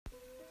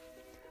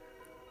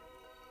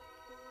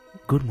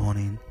Good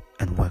morning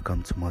and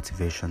welcome to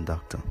Motivation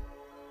Doctor.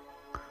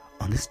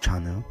 On this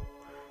channel,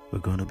 we're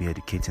going to be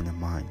educating the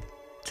mind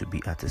to be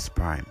at its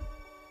prime.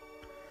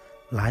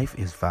 Life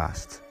is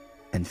vast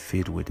and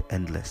filled with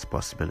endless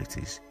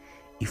possibilities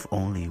if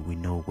only we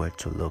know where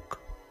to look.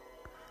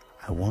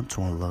 I want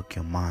to unlock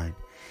your mind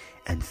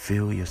and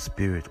fill your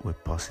spirit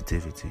with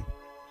positivity.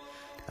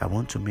 I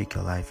want to make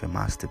your life a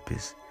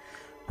masterpiece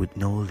with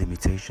no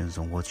limitations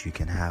on what you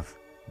can have,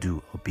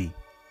 do or be.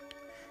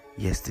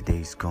 Yesterday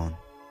is gone,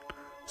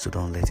 so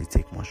don't let it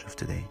take much of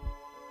today.